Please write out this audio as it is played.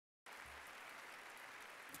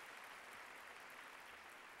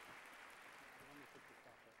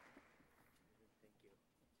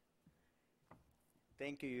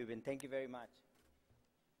Thank you, Euban. Thank you very much.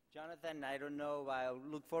 Jonathan, I don't know, I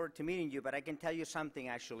look forward to meeting you, but I can tell you something,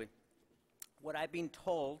 actually. What I've been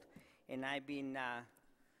told, and I've been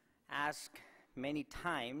asked many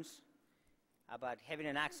times about having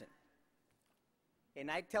an accent. And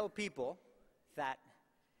I tell people that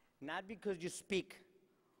not because you speak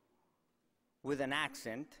with an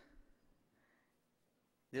accent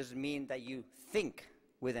doesn't mean that you think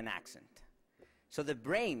with an accent. So the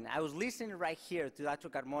brain, I was listening right here to Dr.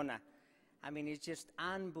 Carmona. I mean, it's just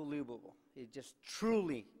unbelievable. It's just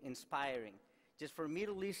truly inspiring. Just for me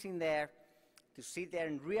to listen there, to sit there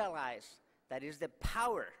and realize that it's the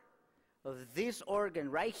power of this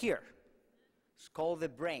organ right here. It's called the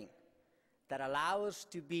brain, that allows us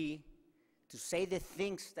to say the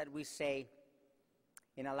things that we say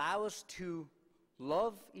and allow us to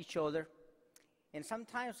love each other, and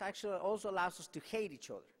sometimes actually also allows us to hate each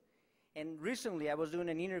other. And recently I was doing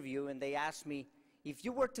an interview and they asked me, if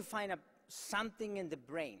you were to find something in the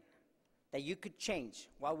brain that you could change,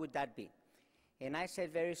 what would that be? And I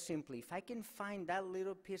said very simply, if I can find that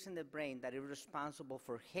little piece in the brain that is responsible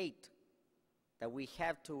for hate that we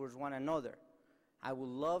have towards one another, I would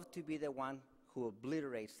love to be the one who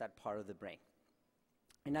obliterates that part of the brain.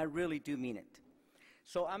 And I really do mean it.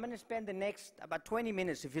 So I'm going to spend the next about 20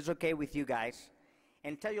 minutes, if it's okay with you guys,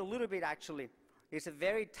 and tell you a little bit, actually. It's a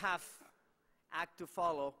very tough act to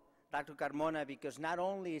follow, Dr. Carmona, because not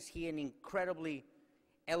only is he an incredibly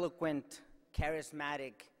eloquent,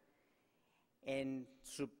 charismatic, and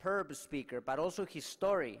superb speaker, but also his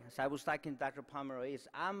story, as I was talking to Dr. Pomeroy, is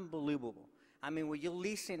unbelievable. I mean, when you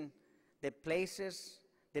listen the place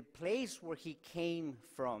where he came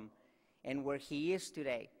from and where he is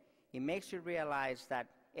today, it makes you realize that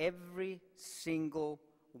every single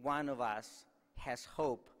one of us has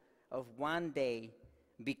hope of one day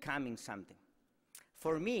becoming something.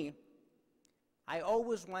 For me, I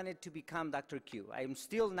always wanted to become Dr. Q. I'm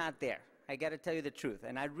still not there. I got to tell you the truth,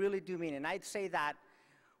 and I really do mean it. And I'd say that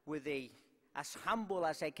with as humble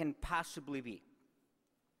as I can possibly be.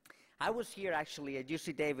 I was here actually at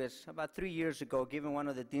UC Davis about 3 years ago giving one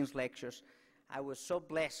of the dean's lectures. I was so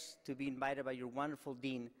blessed to be invited by your wonderful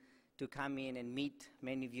dean to come in and meet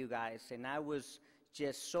many of you guys. And I was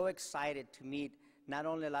just so excited to meet not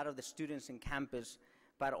only a lot of the students in campus,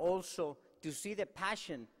 but also to see the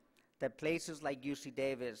passion that places like UC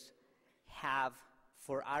Davis have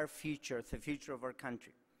for our future, the future of our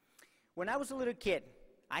country. When I was a little kid,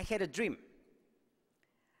 I had a dream.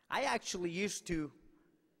 I actually used to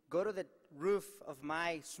go to the roof of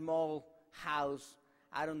my small house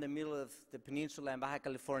out in the middle of the peninsula in Baja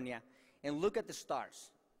California and look at the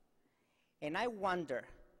stars. And I wonder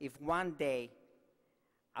if one day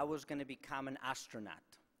I was going to become an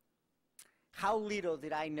astronaut. How little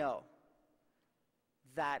did I know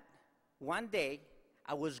that one day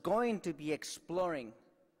I was going to be exploring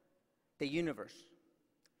the universe.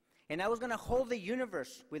 And I was going to hold the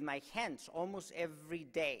universe with my hands almost every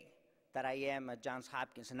day that I am at Johns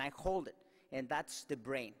Hopkins. And I hold it, and that's the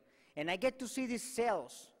brain. And I get to see these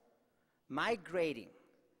cells migrating,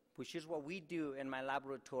 which is what we do in my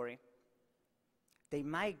laboratory. They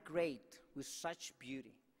migrate with such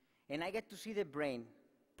beauty. And I get to see the brain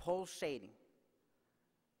pulsating,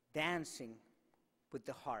 dancing with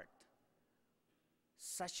the heart.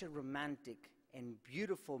 Such a romantic and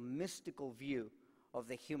beautiful, mystical view of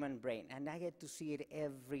the human brain. And I get to see it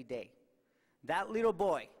every day. That little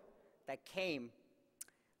boy that came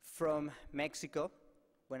from Mexico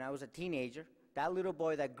when I was a teenager, that little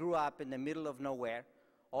boy that grew up in the middle of nowhere,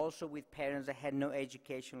 also with parents that had no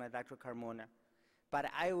education like Dr. Carmona. But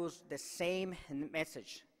I was the same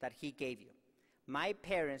message that he gave you. My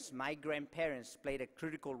parents, my grandparents played a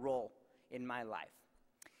critical role in my life.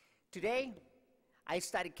 Today, I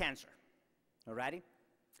study cancer, all righty?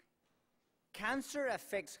 Cancer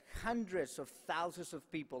affects hundreds of thousands of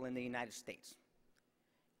people in the United States.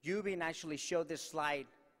 Euban actually showed this slide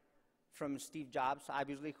from Steve Jobs,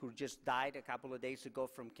 obviously, who just died a couple of days ago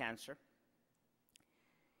from cancer.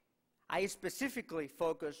 I specifically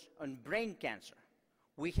focus on brain cancer.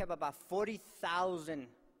 We have about 40,000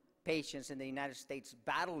 patients in the United States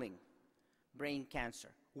battling brain cancer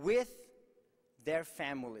with their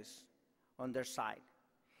families on their side.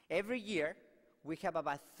 Every year, we have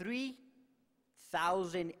about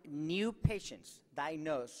 3,000 new patients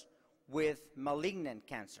diagnosed with malignant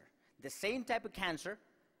cancer, the same type of cancer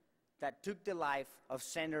that took the life of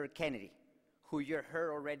Senator Kennedy, who you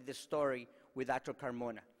heard already the story with Dr.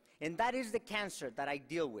 Carmona. And that is the cancer that I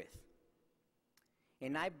deal with.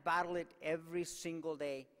 And I battle it every single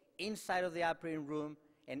day, inside of the operating room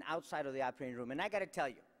and outside of the operating room. And I got to tell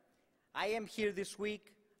you, I am here this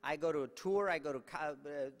week. I go to a tour. I go to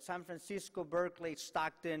San Francisco, Berkeley,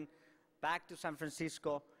 Stockton, back to San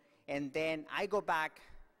Francisco, and then I go back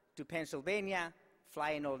to Pennsylvania,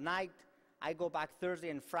 fly in all night. I go back Thursday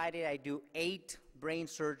and Friday. I do 8 brain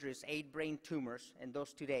surgeries, 8 brain tumors in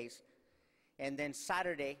those 2 days. And then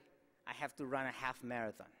Saturday, I have to run a half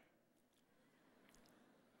marathon.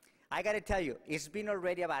 I got to tell you, it's been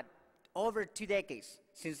already about over 2 decades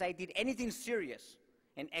since I did anything serious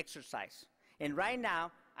in exercise. And right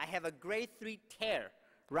now, I have a grade 3 tear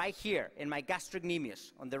right here in my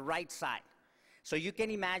gastrocnemius on the right side. So you can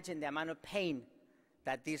imagine the amount of pain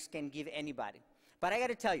that this can give anybody. But I got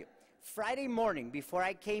to tell you, Friday morning before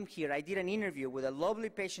I came here, I did an interview with a lovely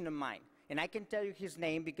patient of mine. And I can tell you his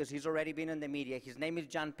name because he's already been in the media. His name is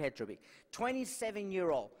John Petrovic,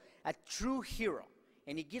 27-year-old, a true hero.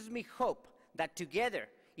 And it gives me hope that together,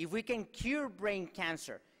 if we can cure brain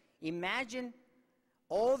cancer, imagine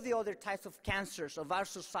all the other types of cancers of our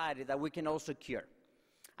society that we can also cure.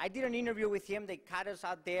 I did an interview with him. They caught us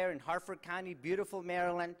out there in Harford County, beautiful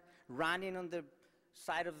Maryland, running on the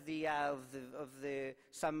side of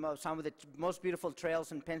some of the most beautiful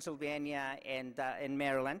trails in Pennsylvania and in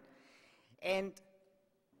Maryland. And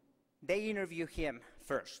they interviewed him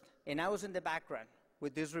first. And I was in the background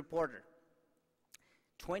with this reporter.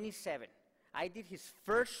 27. I did his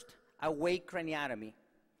first awake craniotomy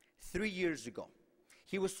 3 years ago.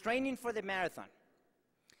 He was training for the marathon.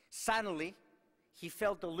 Suddenly, he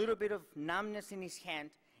felt a little bit of numbness in his hand,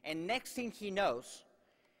 and next thing he knows,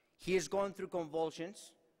 he is going through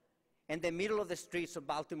convulsions in the middle of the streets of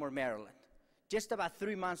Baltimore, Maryland, just about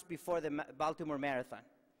 3 months before the Baltimore Marathon.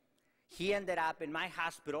 He ended up in my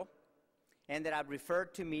hospital, ended up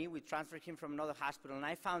referred to me. We transferred him from another hospital, and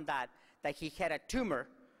I found out that he had a tumor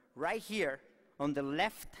right here on the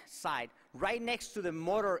left side, right next to the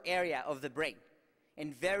motor area of the brain,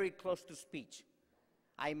 and very close to speech.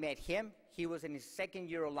 I met him. He was in his second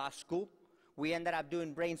year of law school. We ended up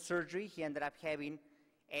doing brain surgery. He ended up having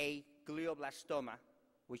a glioblastoma,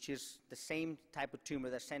 which is the same type of tumor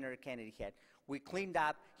that Senator Kennedy had. We cleaned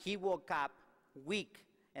up. He woke up weak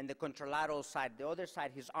in the contralateral side, the other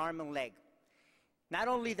side, his arm and leg. Not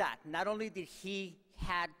only that, not only did he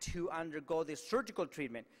had to undergo this surgical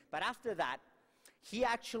treatment, but after that, he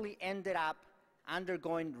actually ended up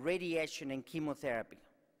undergoing radiation and chemotherapy.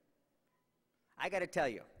 I got to tell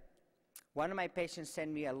you, one of my patients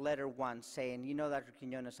sent me a letter once saying, you know, Dr.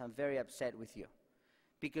 Quiñones, I'm very upset with you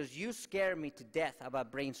because you scared me to death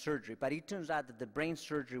about brain surgery, but it turns out that the brain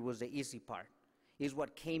surgery was the easy part. It's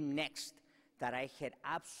what came next that I had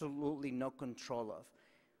absolutely no control of.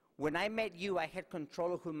 When I met you, I had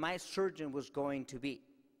control of who my surgeon was going to be.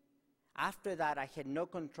 After that, I had no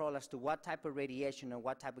control as to what type of radiation and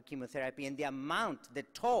what type of chemotherapy, and the amount, the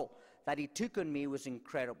toll that it took on me was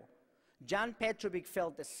incredible. John Petrovic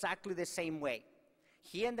felt exactly the same way.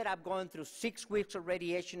 He ended up going through 6 weeks of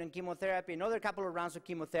radiation and chemotherapy, another couple of rounds of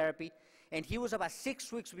chemotherapy, and he was about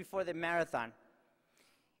 6 weeks before the marathon.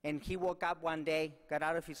 And he woke up one day, got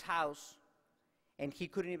out of his house, and he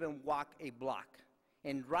couldn't even walk a block.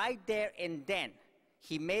 And right there and then,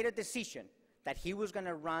 he made a decision that he was going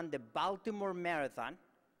to run the Baltimore Marathon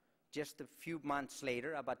just a few months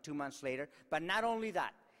later, about 2 months later. But not only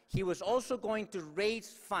that, he was also going to raise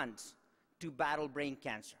funds to battle brain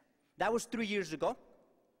cancer. That was 3 years ago.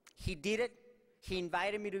 He did it. He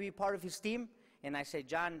invited me to be part of his team. And I said,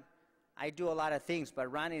 John, I do a lot of things,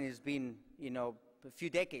 but running has been, a few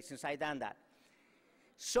decades since I've done that.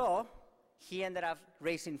 So he ended up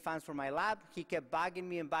raising funds for my lab. He kept bugging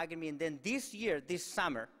me. And then this year, this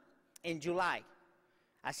summer, in July,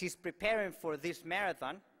 as he's preparing for this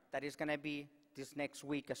marathon, that is going to be this next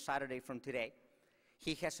week, a Saturday from today,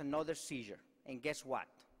 he has another seizure. And guess what?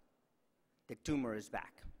 The tumor is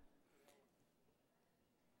back.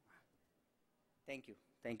 Thank you.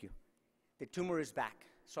 Thank you. The tumor is back.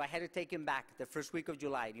 So I had to take him back the first week of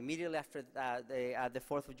July, immediately after the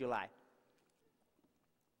 4th of July.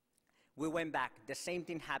 We went back. The same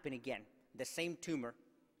thing happened again. The same tumor,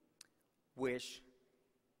 which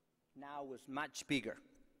now was much bigger.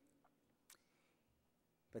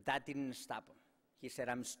 But that didn't stop him. He said,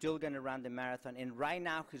 I'm still going to run the marathon. And right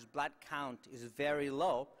now, his blood count is very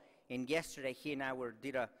low. And yesterday, he and I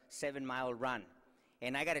did a 7-mile run.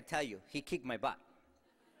 And I got to tell you, he kicked my butt.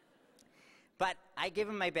 But I gave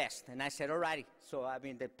him my best. And I said, all righty. So,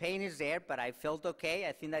 the pain is there, but I felt okay.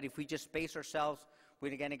 I think that if we just pace ourselves,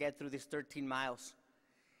 we're going to get through these 13 miles.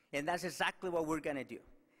 And that's exactly what we're going to do.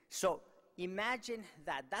 So imagine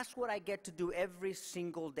that. That's what I get to do every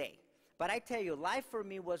single day. But I tell you, life for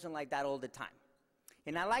me wasn't like that all the time.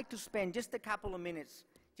 And I like to spend just a couple of minutes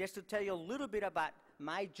just to tell you a little bit about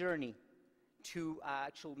my journey to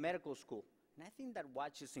actual medical school. And I think that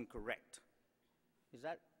watch is incorrect. Is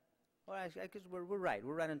that? Well, I guess we're right.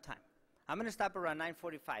 We're right on time. I'm going to stop around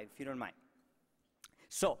 9:45, if you don't mind.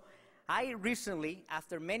 So, I recently,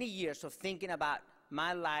 after many years of thinking about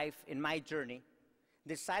my life and my journey,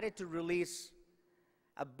 decided to release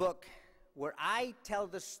a book where I tell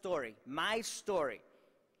the story, my story,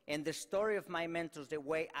 and the story of my mentors the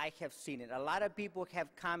way I have seen it. A lot of people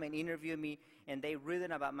have come and interviewed me, and they've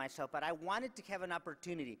written about myself, but I wanted to have an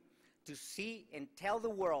opportunity to see and tell the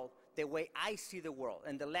world the way I see the world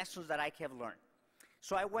and the lessons that I have learned.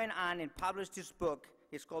 So I went on and published this book.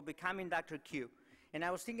 It's called Becoming Dr. Q. And I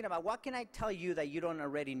was thinking about, what can I tell you that you don't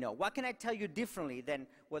already know? What can I tell you differently than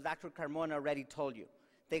what Dr. Carmona already told you?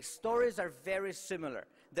 The stories are very similar.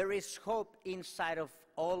 There is hope inside of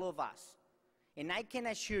all of us. And I can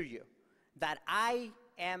assure you that I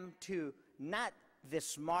am too not the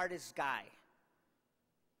smartest guy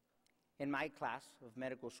in my class of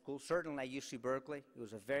medical school. Certainly at UC Berkeley, it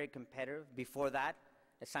was a very competitive. Before that,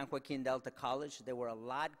 at San Joaquin Delta College, there were a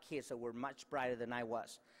lot of kids that were much brighter than I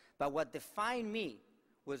was. But what defined me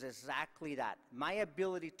was exactly that, my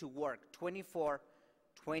ability to work 24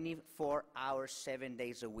 hours, 7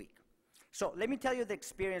 days a week. So let me tell you the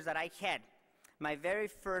experience that I had my very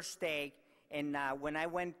first day when I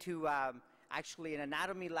went to actually an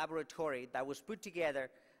anatomy laboratory that was put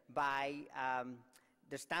together by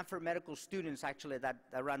the Stanford medical students actually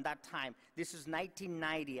around that time. This is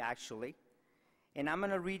 1990 actually. And I'm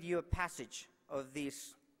going to read you a passage of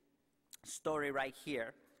this story right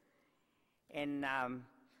here. And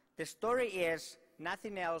the story is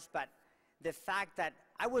nothing else but the fact that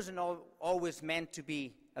I wasn't always meant to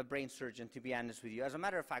be a brain surgeon, to be honest with you. As a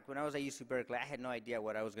matter of fact, when I was at UC Berkeley, I had no idea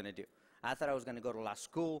what I was going to do. I thought I was going to go to law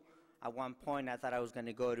school. At one point, I thought I was going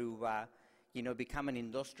to go to, become an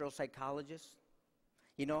industrial psychologist.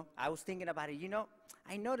 I was thinking about it.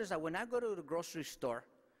 I noticed that when I go to the grocery store,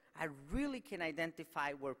 I really can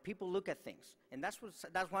identify where people look at things. And that's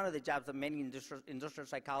one of the jobs that many industrial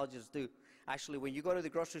psychologists do. Actually, when you go to the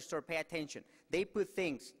grocery store, pay attention. They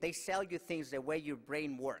sell you things the way your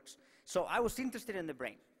brain works. So I was interested in the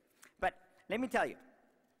brain. But let me tell you,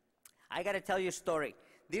 I got to tell you a story.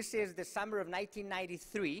 This is the summer of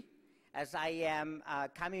 1993, as I am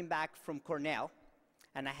coming back from Cornell,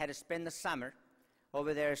 and I had to spend the summer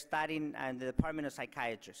over there studying in the Department of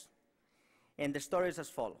Psychiatry. And the story is as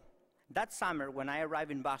follows. That summer, when I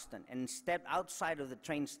arrived in Boston and stepped outside of the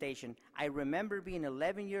train station, I remember being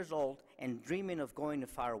 11 years old and dreaming of going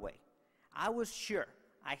far away. I was sure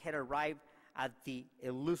I had arrived at the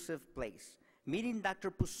elusive place. Meeting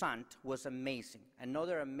Dr. Poussant was amazing,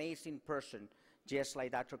 another amazing person, just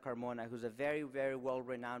like Dr. Carmona, who's a very, very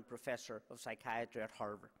well-renowned professor of psychiatry at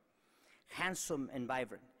Harvard. Handsome and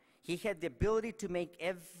vibrant. He had the ability to make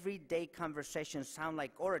everyday conversations sound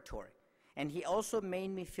like oratory. And he also made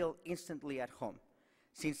me feel instantly at home.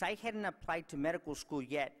 Since I hadn't applied to medical school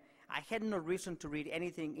yet, I had no reason to read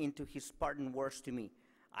anything into his Spartan words to me.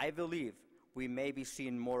 I believe we may be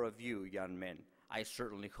seeing more of you, young men. I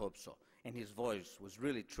certainly hope so. And his voice was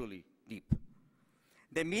really, truly deep.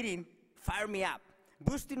 The meeting fired me up,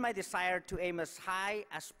 boosting my desire to aim as high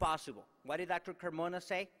as possible. What did Dr. Carmona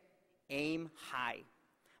say? Aim high.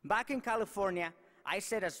 Back in California, I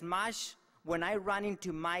said as much when I ran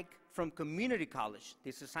into Mike from community college.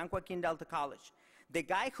 This is San Joaquin Delta College. The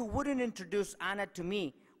guy who wouldn't introduce Anna to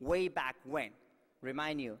me way back when.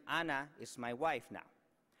 Remind you, Anna is my wife now.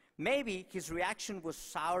 Maybe his reaction was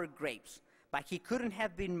sour grapes, but he couldn't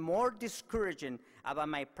have been more discouraging about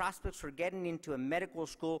my prospects for getting into a medical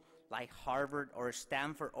school like Harvard or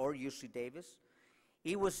Stanford or UC Davis.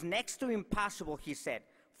 It was next to impossible, he said,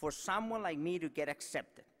 for someone like me to get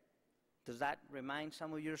accepted. Does that remind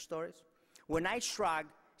some of your stories? When I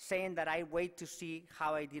shrugged, saying that I wait to see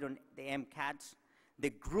how I did on the MCATs, the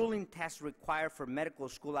grueling test required for medical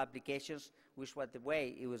school applications, which, by the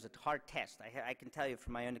way, it was a hard test. I can tell you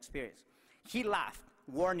from my own experience. He laughed,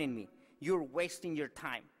 warning me, "You're wasting your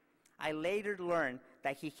time." I later learned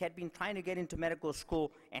that he had been trying to get into medical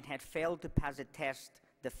school and had failed to pass the test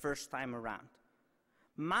the first time around.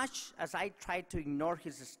 Much as I tried to ignore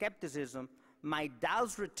his skepticism, my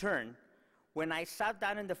doubts returned when I sat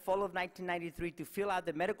down in the fall of 1993 to fill out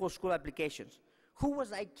the medical school applications. Who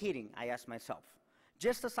was I kidding, I asked myself.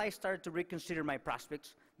 Just as I started to reconsider my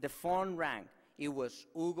prospects, the phone rang. It was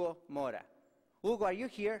Hugo Mora. Hugo, are you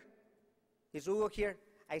here? Is Hugo here?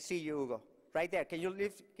 I see you, Hugo. Right there. Can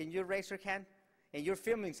you raise your hand? And you're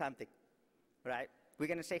filming something, right? We're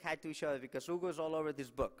going to say hi to each other because Hugo is all over this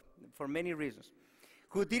book for many reasons.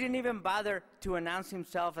 Who didn't even bother to announce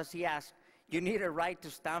himself as he asked, "You need a ride to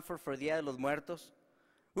Stanford for Dia de los Muertos?"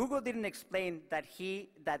 Hugo didn't explain that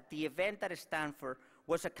the event at Stanford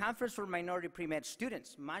was a conference for minority pre-med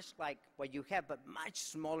students, much like what you have, but much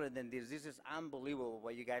smaller than this. This is unbelievable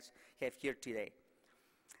what you guys have here today.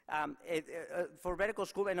 For medical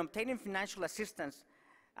school and obtaining financial assistance,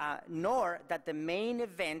 nor that the main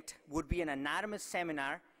event would be an anatomist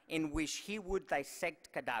seminar in which he would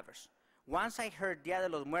dissect cadavers. Once I heard Dia de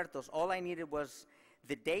los Muertos, all I needed was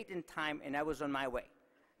the date and time, and I was on my way.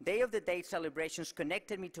 Day of the Day celebrations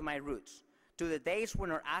connected me to my roots, to the days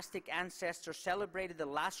when our Aztec ancestors celebrated the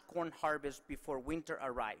last corn harvest before winter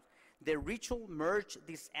arrived. The ritual merged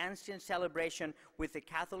this ancient celebration with the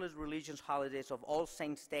Catholic religion's holidays of All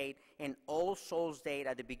Saints' Day and All Souls' Day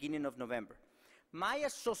at the beginning of November. My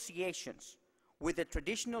associations with the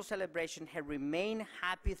traditional celebration have remained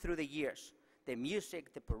happy through the years. The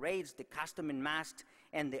music, the parades, the custom and masks,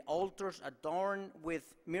 and the altars adorned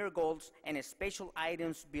with marigolds and special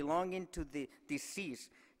items belonging to the deceased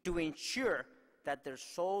to ensure that their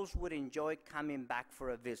souls would enjoy coming back for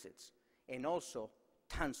a visit, and also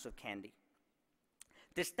tons of candy.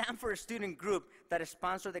 The Stanford student group that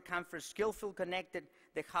sponsored the conference skillfully connected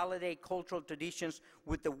the holiday cultural traditions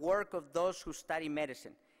with the work of those who study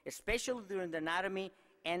medicine, especially during the anatomy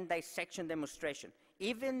and dissection demonstration.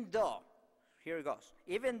 Even though, here it goes,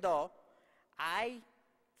 even though I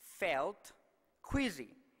felt queasy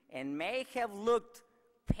and may have looked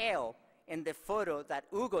pale in the photo that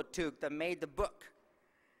Hugo took that made the book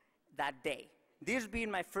that day. This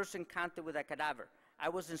being my first encounter with a cadaver, I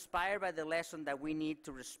was inspired by the lesson that we need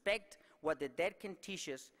to respect what the dead can teach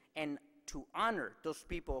us and to honor those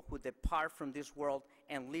people who depart from this world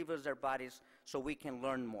and leave us their bodies so we can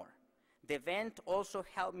learn more. The event also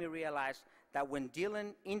helped me realize that when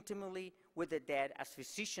dealing intimately with the dead, as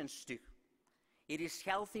physicians do, it is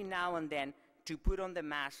healthy now and then to put on the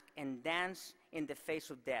mask and dance in the face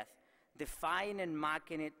of death, defying and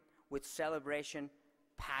mocking it with celebration,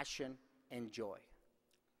 passion, and joy.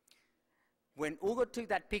 When Hugo took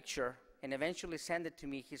that picture and eventually sent it to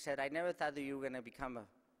me, he said, I never thought that you were going to become a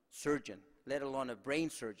surgeon, let alone a brain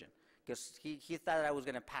surgeon, because he thought that I was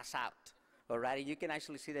going to pass out. All right, and you can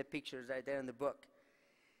actually see the pictures right there in the book.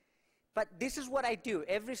 But this is what I do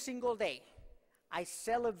every single day. I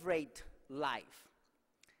celebrate life.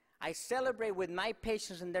 I celebrate with my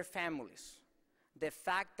patients and their families the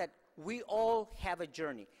fact that we all have a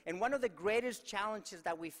journey. And one of the greatest challenges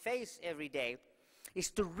that we face every day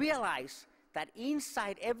is to realize that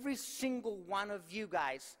inside every single one of you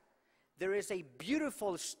guys, there is a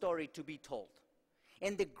beautiful story to be told.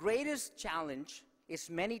 And the greatest challenge is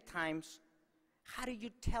many times, how do you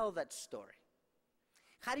tell that story?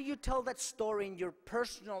 How do you tell that story in your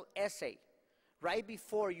personal essay right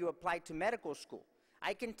before you apply to medical school?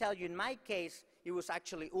 I can tell you in my case, it was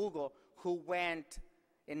actually Hugo who went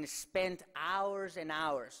and spent hours and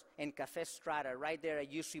hours in Café Strata right there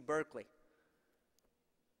at UC Berkeley,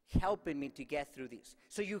 helping me to get through this.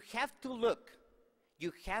 So you have to look,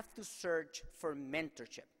 you have to search for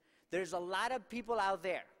mentorship. There's a lot of people out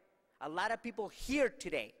there, a lot of people here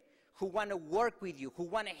today who want to work with you, who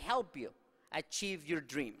want to help you achieve your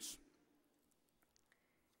dreams.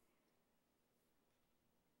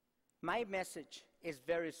 My message is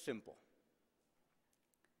very simple.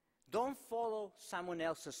 Don't follow someone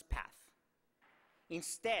else's path.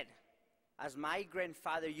 Instead, as my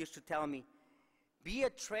grandfather used to tell me, be a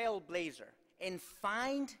trailblazer and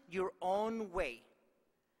find your own way.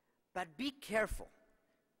 But be careful.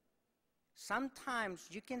 Sometimes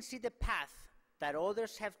you can see the path that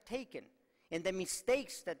others have taken and the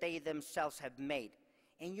mistakes that they themselves have made,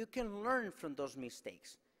 and you can learn from those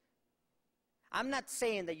mistakes. I'm not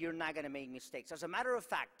saying that you're not going to make mistakes. As a matter of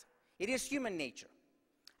fact, it is human nature.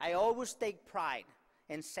 I always take pride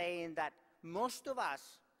in saying that most of us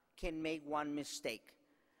can make one mistake,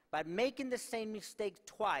 but making the same mistake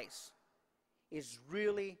twice is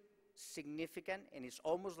really significant, and it's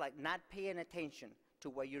almost like not paying attention to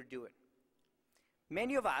what you're doing.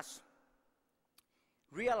 Many of us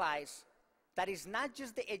realize that it's not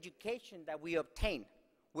just the education that we obtain,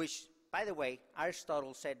 which, by the way,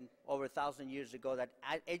 Aristotle said over 1,000 years ago that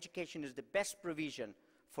education is the best provision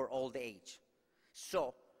for old age.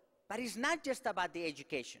 So, but it's not just about the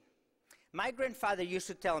education. My grandfather used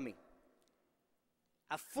to tell me,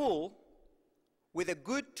 a fool with a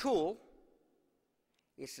good tool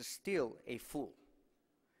is still a fool.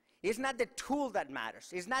 It's not the tool that matters.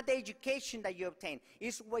 It's not the education that you obtain.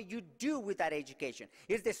 It's what you do with that education.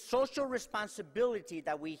 It's the social responsibility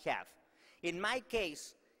that we have. In my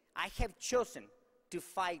case, I have chosen to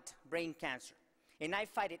fight brain cancer. And I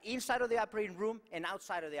fight it inside of the operating room and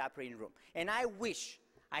outside of the operating room. And I wish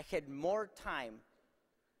I had more time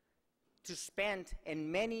to spend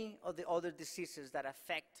in many of the other diseases that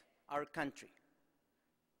affect our country.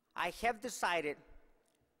 I have decided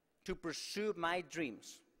to pursue my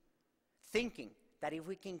dreams, thinking that if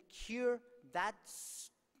we can cure that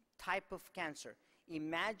type of cancer,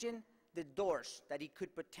 imagine the doors that it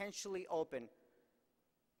could potentially open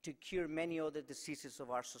to cure many other diseases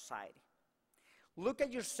of our society. Look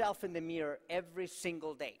at yourself in the mirror every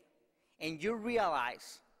single day, and you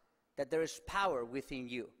realize that there is power within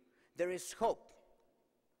you. There is hope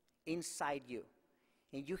inside you.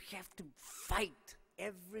 And you have to fight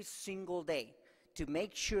every single day to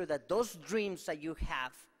make sure that those dreams that you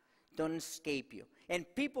have don't escape you. And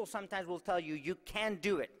people sometimes will tell you, you can't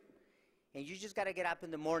do it. And you just got to get up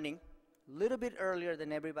in the morning a little bit earlier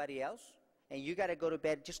than everybody else, and you got to go to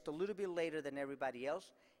bed just a little bit later than everybody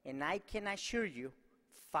else. And I can assure you,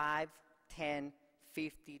 5, 10,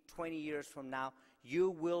 50, 20 years from now, you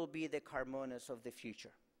will be the Carmonas of the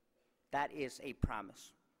future. That is a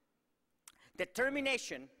promise.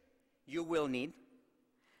 Determination, you will need.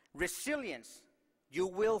 Resilience, you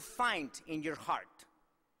will find in your heart.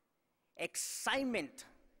 Excitement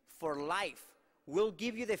for life will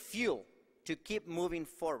give you the fuel to keep moving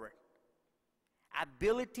forward.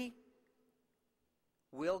 Ability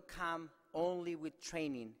will come only with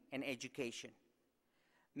training and education.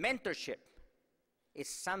 Mentorship is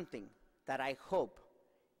something that I hope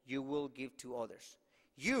you will give to others.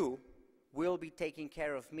 You will be taking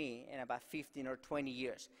care of me in about 15 or 20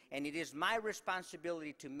 years. And it is my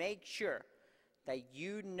responsibility to make sure that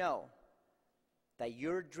you know that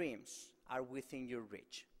your dreams are within your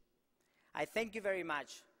reach. I thank you very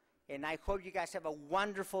much, and I hope you guys have a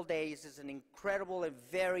wonderful day. This is an incredible and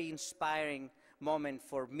very inspiring moment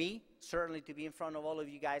for me, certainly to be in front of all of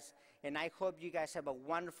you guys, and I hope you guys have a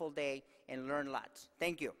wonderful day and learn lots.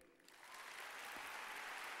 Thank you.